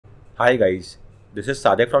Hi guys, this is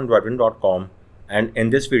Sadek from Debugging.com, and in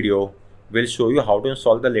this video, we'll show you how to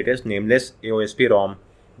install the latest Nameless AOSP ROM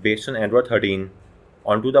based on Android 13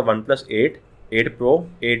 onto the OnePlus 8, 8 Pro,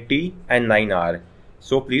 8T and 9R.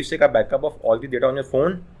 So please take a backup of all the data on your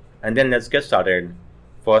phone and then let's get started.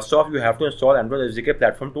 First off, you have to install Android SDK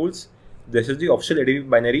platform tools. This is the official ADB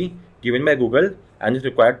binary given by Google and is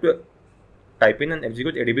required to type in and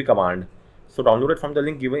execute ADB command. So download it from the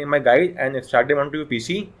link given in my guide and extract them onto your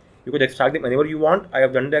PC. You could extract them anywhere you want. I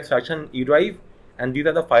have done the extraction in eDrive, and these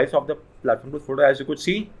are the files of the platform tools folder as you could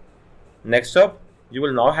see. Next up, you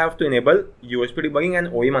will now have to enable USB debugging and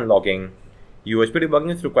OEM unlocking. USB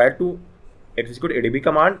debugging is required to execute ADB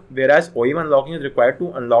command, whereas OEM unlocking is required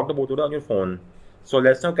to unlock the bootloader on your phone. So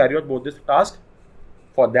let's now carry out both this task.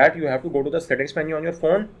 For that, you have to go to the settings menu on your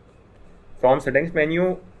phone. From settings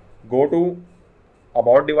menu, go to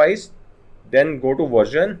about device, then go to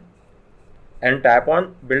version and tap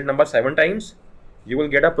on build number 7 times. You will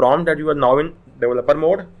get a prompt that you are now in developer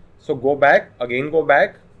mode. So go back, again go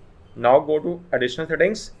back. Now go to additional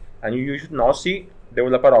settings and you should now see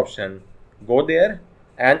developer option. Go there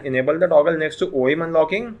and enable the toggle next to OEM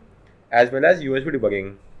unlocking as well as USB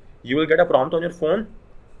debugging. You will get a prompt on your phone.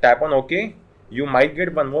 Tap on OK. You might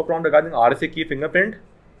get one more prompt regarding RSA key fingerprint.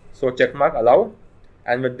 So check mark allow.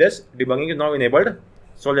 And with this, debugging is now enabled.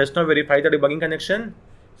 So let's now verify the debugging connection.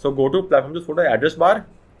 So go to platform tools folder address bar,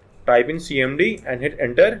 type in CMD and hit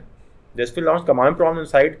enter. This will launch command prompt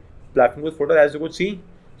inside platform tools folder as you could see.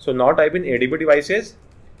 So now type in ADB devices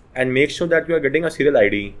and make sure that you are getting a serial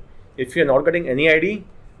ID. If you are not getting any ID,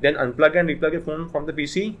 then unplug and replug your phone from the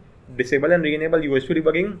PC, disable and re-enable USB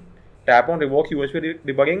debugging, tap on revoke USB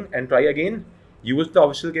debugging and try again. Use the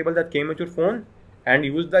official cable that came with your phone and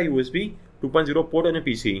use the USB 2.0 port on your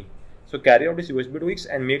PC. So carry out this USB tweaks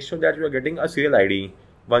and make sure that you are getting a serial ID.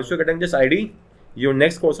 Once you are getting this ID, your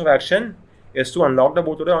next course of action is to unlock the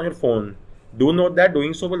bootloader on your phone. Do note that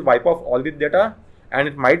doing so will wipe off all the data and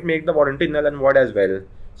it might make the warranty null and void as well.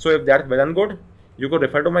 So if that's well and good, you could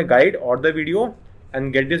refer to my guide or the video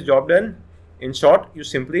and get this job done. In short, you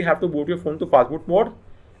simply have to boot your phone to fastboot mode,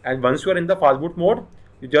 and once you are in the fastboot mode,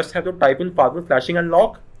 you just have to type in fastboot flashing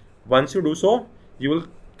unlock. Once you do so, you will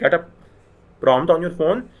get a prompt on your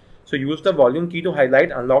phone. So use the volume key to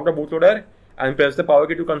highlight unlock the bootloader and press the power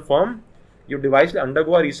key to confirm. Your device will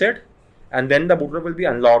undergo a reset and then the bootloader will be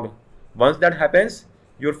unlocked. Once that happens,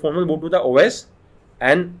 your phone will boot to the OS,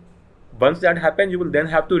 and once that happens, you will then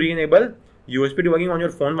have to re-enable USB debugging on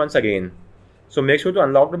your phone once again. So make sure to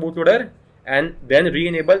unlock the bootloader and then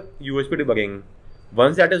re-enable USB debugging.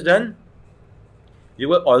 Once that is done, you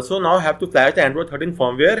will also now have to flash the Android 13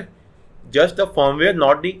 firmware, just the firmware,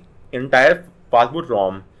 not the entire Fastboot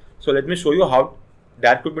ROM. So let me show you how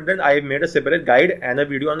that could be done. I have made a separate guide and a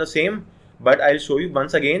video on the same, but I'll show you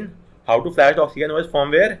once again how to flash the OxygenOS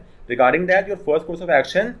firmware. Regarding that, your first course of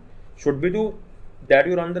action should be to that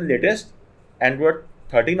you run the latest Android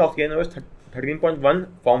 13 OxygenOS 13.1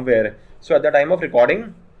 firmware. So at the time of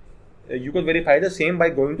recording, you could verify the same by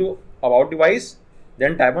going to about device,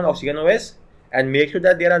 then tap on OxygenOS and make sure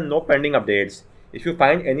that there are no pending updates. If you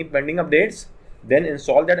find any pending updates, then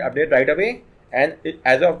install that update right away, and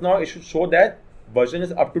as of now it should show that version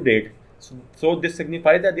is up to date. So this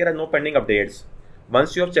signifies that there are no pending updates.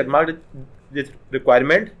 Once you have checkmarked this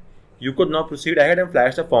requirement, you could now proceed ahead and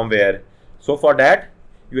flash the firmware. So for that,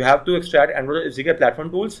 you have to extract Android SDK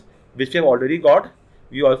platform tools, which we have already got.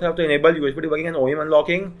 We also have to enable USB debugging and OEM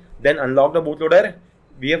unlocking, then unlock the bootloader.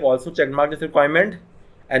 We have also checkmarked this requirement,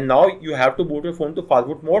 and now you have to boot your phone to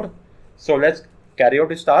fastboot mode. So let's carry out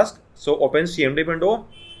this task. So open CMD window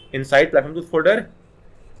inside platform tools folder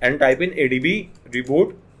and type in ADB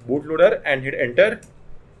reboot bootloader and hit enter,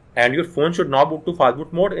 and your phone should now boot to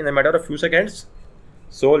fastboot mode in a matter of few seconds.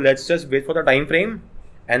 So let's just wait for the time frame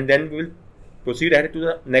and then we will proceed ahead to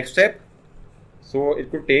the next step. So it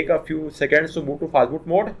could take a few seconds to boot to fastboot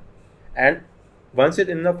mode, and once it's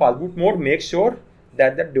in the fastboot mode, make sure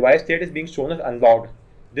that the device state is being shown as unlocked.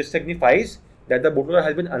 This signifies that the bootloader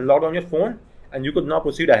has been unlocked on your phone and you could now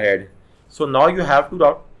proceed ahead. So now you have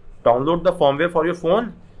to download the firmware for your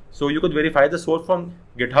phone. So you could verify the source from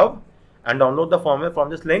GitHub and download the firmware from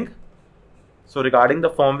this link. So regarding the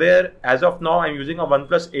firmware, as of now I'm using a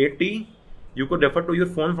OnePlus 8T. You could refer to your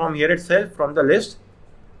phone from here itself from the list,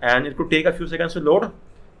 and it could take a few seconds to load.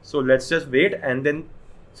 So let's just wait and then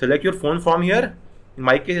select your phone from here. In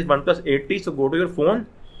my case it's OnePlus 8T, so go to your phone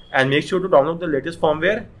and make sure to download the latest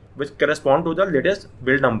firmware which correspond to the latest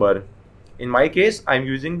build number. In my case I'm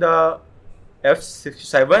using the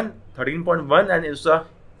F67 13.1 and it's a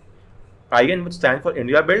IN which stands for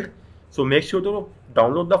India build. So make sure to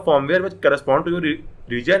download the firmware which correspond to your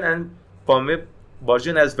region and firmware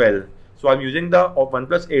version as well. So I'm using the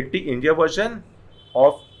OnePlus 8T India version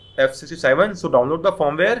of F67. So download the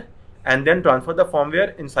firmware and then transfer the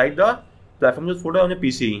firmware inside the platform use folder on your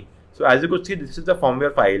PC. So as you could see, this is the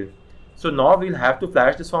firmware file. So now we'll have to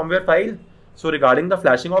flash this firmware file. So regarding the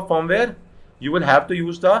flashing of firmware, you will have to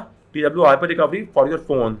use the TWRP recovery for your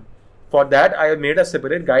phone. For that, I have made a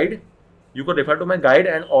separate guide. You could refer to my guide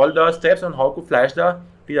and all the steps on how to flash the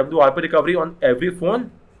TWRP recovery on every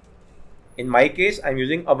phone. In my case, I'm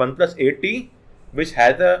using a OnePlus 8T, which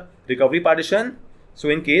has a recovery partition. So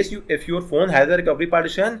in case if your phone has a recovery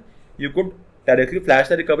partition, you could directly flash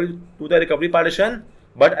the recovery to the recovery partition.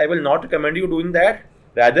 But I will not recommend you doing that.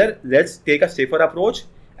 Rather, let's take a safer approach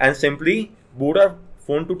and simply boot our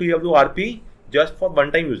phone to TWRP just for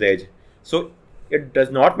one-time usage. So it does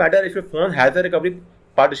not matter if your phone has a recovery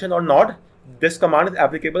partition or not. This command is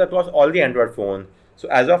applicable across all the Android phones. So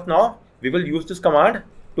as of now, we will use this command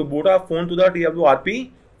to boot our phone to the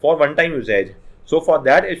TWRP for one-time usage. So for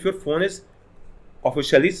that, if your phone is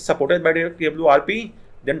officially supported by the TWRP,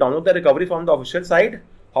 then download the recovery from the official site.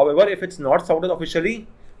 However, if it's not supported officially,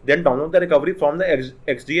 then download the recovery from the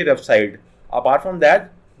XDA website. Apart from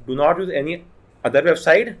that, do not use any other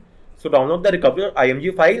website. So download the recovery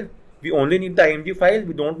IMG file. We only need the IMG file.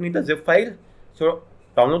 We don't need the zip file. So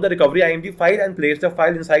download the recovery IMG file and place the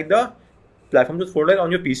file inside the platform use folder on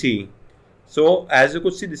your PC. So as you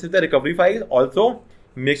could see, this is the recovery file. Also,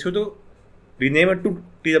 make sure to rename it to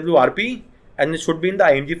TWRP and it should be in the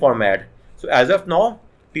IMG format. So as of now,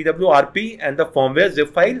 TWRP and the firmware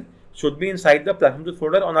zip file should be inside the platform use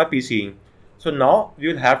folder on our PC. So now we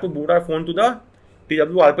will have to boot our phone to the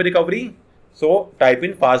TWRP recovery. So type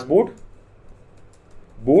in Fastboot,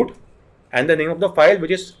 boot, and the name of the file,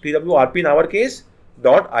 which is TWRP in our case,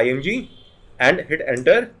 .img, and hit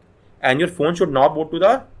enter, and your phone should now boot to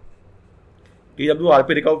the TWRP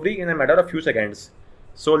recovery in a matter of few seconds.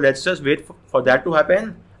 So let's just wait for that to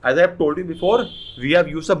happen. As I have told you before, we have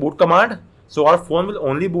used a boot command, so our phone will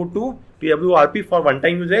only boot to TWRP for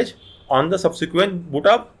one-time usage. On the subsequent boot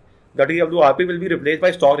up, the TWRP will be replaced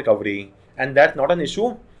by stock recovery, and that's not an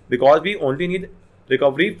issue because we only need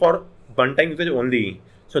recovery for one-time usage only.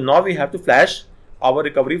 So now we have to flash our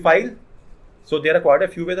recovery file. So there are quite a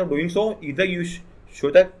few ways of doing so. Either you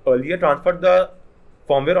should have earlier transferred the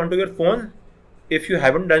firmware onto your phone. If you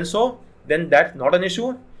haven't done so, then that's not an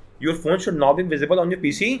issue. Your phone should now be visible on your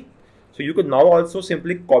PC. So you could now also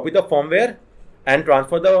simply copy the firmware and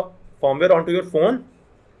transfer the firmware onto your phone.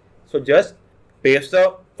 So just paste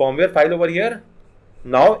the firmware file over here.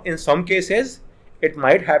 Now in some cases, it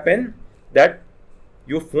might happen that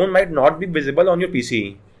your phone might not be visible on your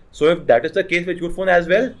PC. So if that is the case with your phone as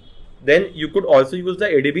well, then you could also use the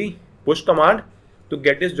ADB push command to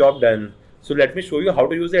get this job done. So let me show you how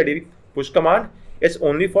to use the ADB push command. It's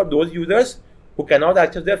only for those users who cannot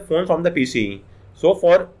access their phone from the PC.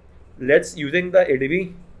 So let's using the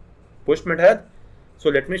ADB push method. So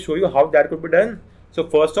let me show you how that could be done. So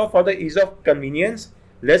first off, for the ease of convenience,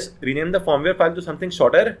 let's rename the firmware file to something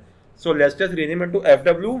shorter. So let's just rename it to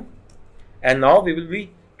FW. And now we will be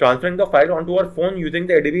transferring the file onto our phone using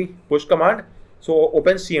the ADB push command. So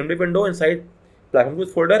open CMD window inside platform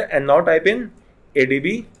use folder and now type in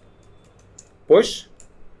ADB push,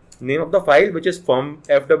 name of the file, which is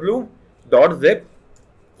fw.zip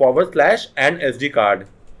 / and SD card.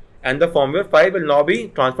 And the firmware file will now be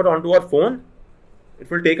transferred onto our phone. It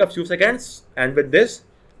will take a few seconds, and with this,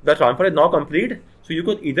 the transfer is now complete. So you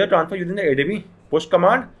could either transfer using the ADB push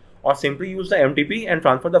command or simply use the MTP and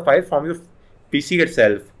transfer the file from your PC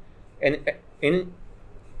itself. And in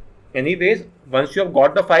any ways, once you have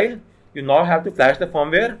got the file, you now have to flash the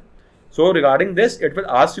firmware. So regarding this, it will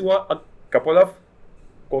ask you a couple of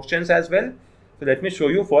questions as well. So let me show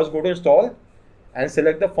you. First, go to install and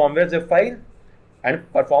select the firmware zip file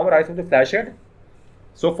and perform right to flash it.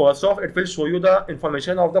 So first off, it will show you the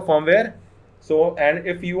information of the firmware. So, and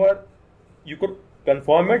if you could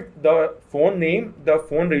confirm it, the phone name, the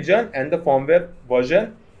phone region, and the firmware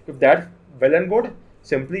version. If that's well and good,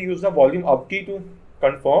 simply use the volume up key to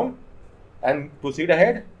confirm and proceed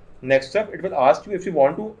ahead. Next up, it will ask you if you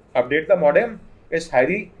want to update the modem. It's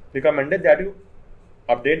highly recommended that you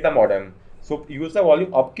update the modem. So use the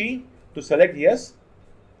volume up key to select yes,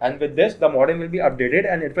 and with this the modem will be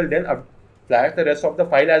updated and it will then flash the rest of the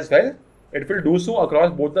file as well. It will do so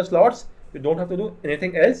across both the slots. You don't have to do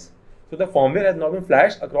anything else. So the firmware has now been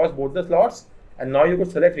flashed across both the slots, and now you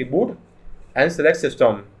could select reboot and select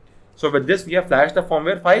system. So with this, we have flashed the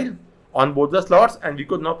firmware file on both the slots and we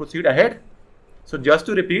could now proceed ahead. So just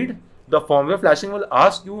to repeat, the firmware flashing will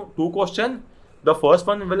ask you two questions. The first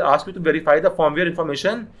one will ask you to verify the firmware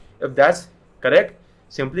information. If that's correct,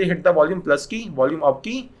 simply hit the volume plus key, volume up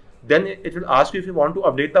key. Then it will ask you if you want to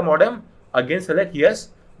update the modem. Again select yes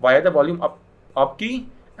via the volume up key,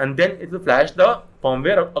 and then it will flash the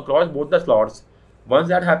firmware across both the slots. Once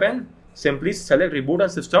that happens, simply select reboot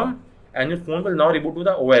and system, and your phone will now reboot to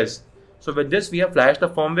the OS. So with this we have flashed the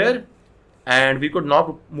firmware, and we could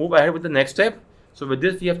now move ahead with the next step. So with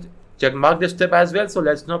this we have check mark this step as well. So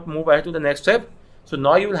let's now move ahead to the next step. So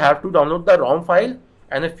now you will have to download the ROM file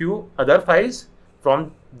and a few other files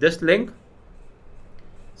from this link.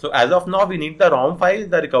 So as of now we need the ROM file,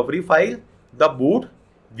 the recovery file, the boot,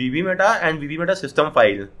 Vbmeta and Vbmeta system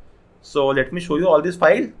file. So let me show you all these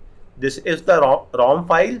files. This is the ROM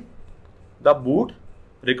file, the boot,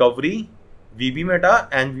 recovery, Vbmeta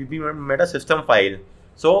and Vbmeta system file.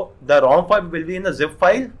 So the ROM file will be in the zip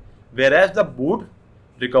file, whereas the boot,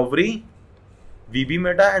 recovery,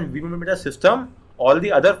 Vbmeta and Vbmeta system, all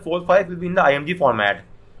the other 4 files will be in the IMG format.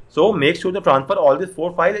 So make sure to transfer all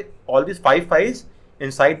these 5 files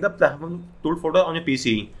inside the platform tool folder on your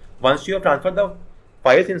PC. Once you have transferred the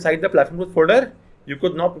files inside the platform tool folder, you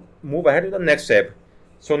could now move ahead to the next step.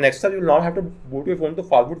 So next step, you will now have to boot your phone to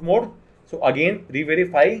Fastboot mode. So again,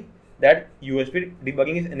 re-verify that USB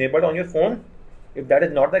debugging is enabled on your phone. If that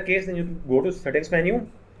is not the case, then you go to settings menu,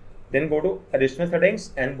 then go to additional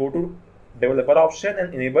settings and go to developer option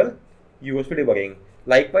and enable USB debugging.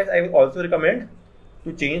 Likewise, I will also recommend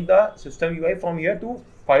to change the system UI from here to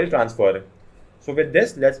file transfer. So with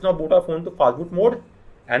this, let's now boot our phone to Fastboot mode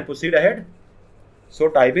and proceed ahead. So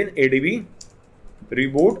type in ADB,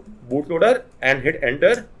 reboot, bootloader and hit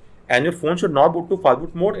enter, and your phone should now boot to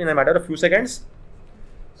Fastboot mode in a matter of few seconds.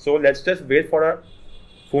 So let's just wait for our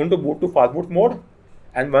phone to boot to Fastboot mode,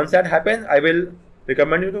 and once that happens, I will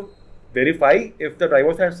recommend you to verify if the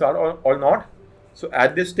drivers are installed or not. So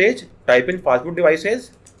at this stage, type in Fastboot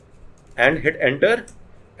devices and hit enter,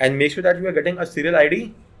 and make sure that you are getting a serial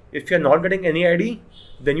ID. If you are not getting any ID,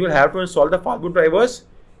 then you will have to install the Fastboot drivers.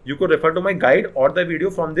 You could refer to my guide or the video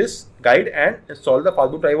from this guide and install the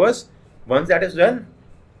Fastboot drivers. Once that is done,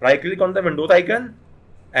 right click on the Windows icon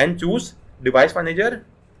and choose Device Manager.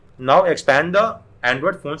 Now expand the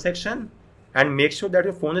Android phone section and make sure that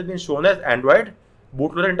your phone is being shown as Android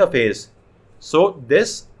bootloader interface. So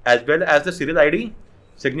this, as well as the serial ID,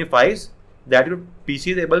 signifies that your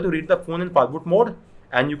PC is able to read the phone in Fastboot mode,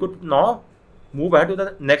 and you could now move ahead to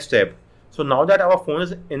the next step. So now that our phone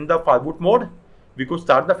is in the Fastboot mode, we could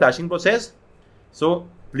start the flashing process. So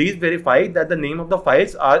please verify that the name of the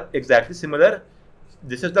files are exactly similar.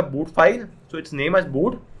 This is the boot file, so its name as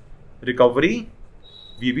boot, recovery,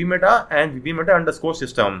 Vbmeta and Vbmeta underscore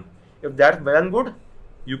system. If that's well and good,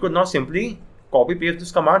 you could now simply copy paste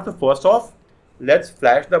this command. So first off, let's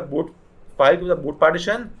flash the boot file to the boot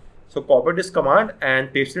partition. So copy this command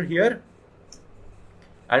and paste it here,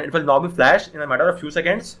 and it will now be flashed in a matter of few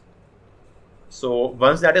seconds. So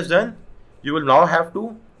once that is done, you will now have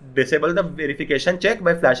to disable the verification check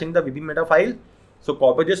by flashing the Vbmeta file. So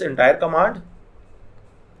copy this entire command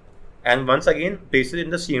and once again paste it in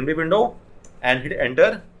the CMD window and hit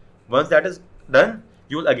enter. Once that is done,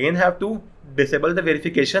 you will again have to disable the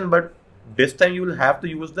verification, but this time you will have to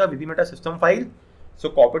use the Vbmeta system file. So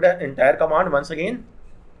copy the entire command once again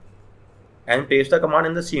and paste the command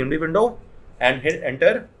in the CMD window and hit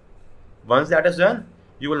enter. Once that is done,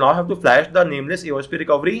 you will now have to flash the Nameless AOSP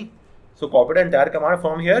recovery. So copy the entire command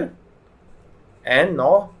from here and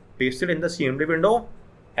now paste it in the CMD window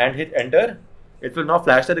and hit enter. It will now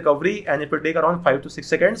flash the recovery and it will take around 5 to 6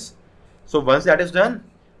 seconds. So once that is done,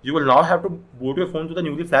 you will now have to boot your phone to the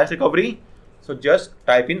newly flashed recovery. So just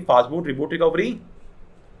type in Fastboot reboot recovery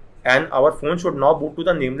and our phone should now boot to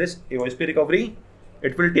the Nameless AOSP recovery.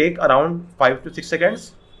 It will take around 5 to 6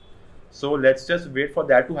 seconds. So let's just wait for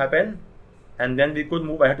that to happen, and then we could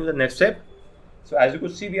move ahead to the next step. So as you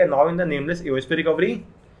could see, we are now in the Nameless AOSP recovery.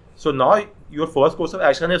 So now your first course of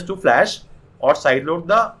action is to flash or sideload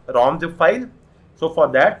the ROM zip file. So for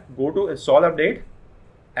that, go to install update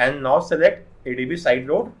and now select ADB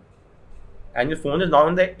sideload, and your phone is now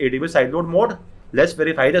in the ADB sideload mode. Let's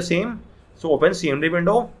verify the same. So open CMD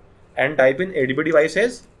window and type in ADB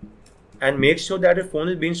devices and make sure that your phone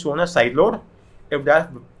is being shown as sideload. If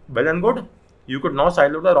that's well and good, you could now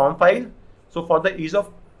sideload the ROM file. So for the ease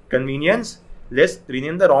of convenience, let's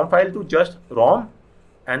rename the ROM file to just ROM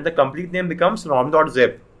and the complete name becomes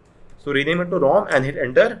rom.zip. So rename it to ROM and hit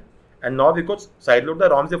enter, and now we could sideload the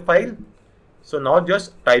ROM zip file. So now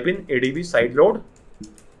just type in ADB sideload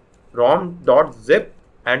rom.zip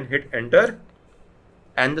and hit enter,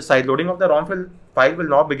 and the sideloading of the ROM file will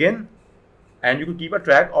now begin, and you can keep a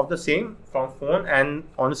track of the same from phone and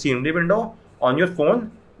on the CMD window on your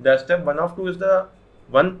phone. The step 1 of 2 is the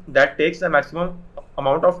one that takes the maximum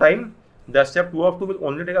amount of time, the step 2 of 2 will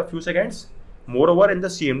only take a few seconds. Moreover, in the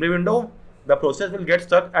CMD window, the process will get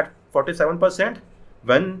stuck at 47%.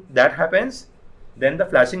 When that happens, then the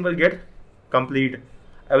flashing will get complete.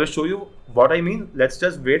 I will show you what I mean. Let's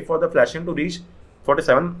just wait for the flashing to reach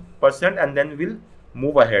 47% and then we'll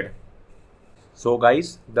move ahead. So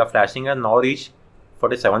guys, the flashing has now reached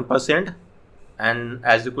 47%, and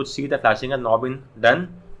as you could see, the flashing has now been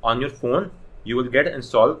done on your phone. You will get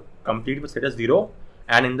install complete with status 0,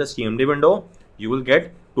 and in the CMD window you will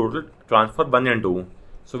get total transfer 1 and 2.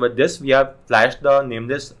 So with this, we have flashed the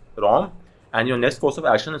Nameless ROM, and your next course of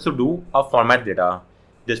action is to do a format data.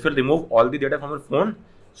 This will remove all the data from your phone,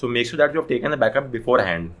 so make sure that you have taken a backup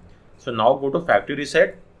beforehand. So now go to factory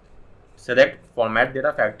reset, select format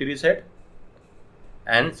data factory reset,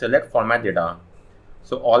 and select format data.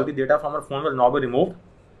 So all the data from your phone will now be removed.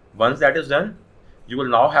 Once that is done, you will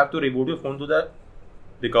now have to reboot your phone to the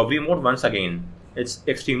recovery mode once again. It's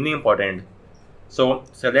extremely important. So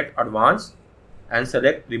select advanced and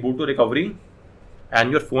select reboot to recovery,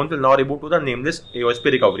 and your phone will now reboot to the Nameless AOSP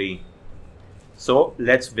recovery. So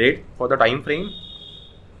let's wait for the time frame.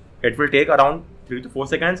 It will take around 3 to 4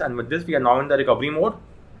 seconds, and with this we are now in the recovery mode,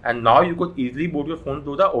 and now you could easily boot your phone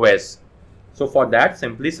to the OS. So for that,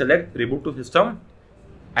 simply select reboot to system,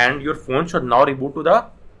 and your phone should now reboot to the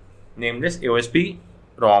Nameless AOSP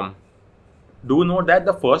ROM. Do note that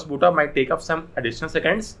the first boot up might take up some additional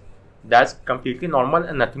seconds. That's completely normal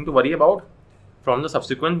and nothing to worry about. From the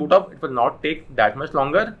subsequent boot up, it will not take that much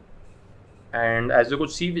longer. And as you could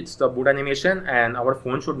see, it's the boot animation, and our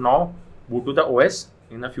phone should now boot to the OS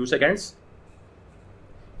in a few seconds.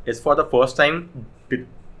 It's for the first time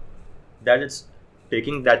that it's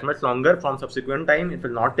taking that much longer. From subsequent time, it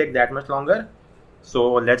will not take that much longer.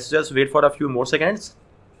 So let's just wait for a few more seconds.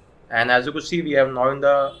 And as you could see, we have now in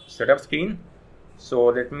the setup screen. So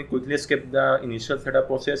let me quickly skip the initial setup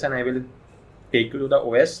process, and I will take you to the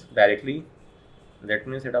OS directly. Let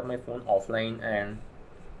me set up my phone offline and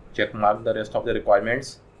check mark the rest of the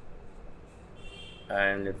requirements.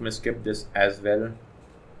 And let me skip this as well.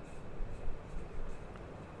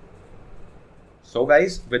 So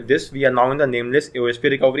guys, with this, we are now in the Nameless AOSP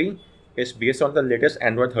recovery. It's based on the latest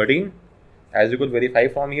Android 13, as you could verify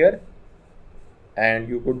from here. And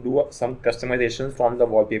you could do some customizations from the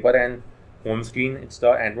wallpaper and home screen. It's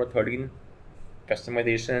the Android 13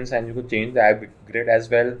 customizations, and you could change the app grid as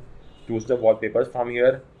well. Choose the wallpapers from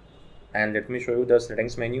here, and let me show you the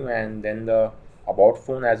settings menu, and then the about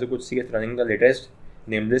phone. As you could see, it's running the latest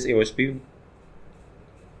Nameless AOSP.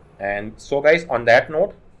 And so guys, on that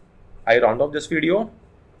note, I round off this video.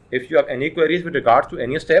 If you have any queries with regards to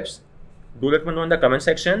any steps, do let me know in the comment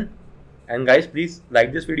section. And guys, please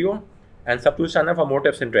like this video and subscribe to the channel for more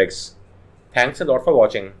tips and tricks. Thanks a lot for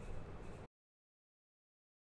watching.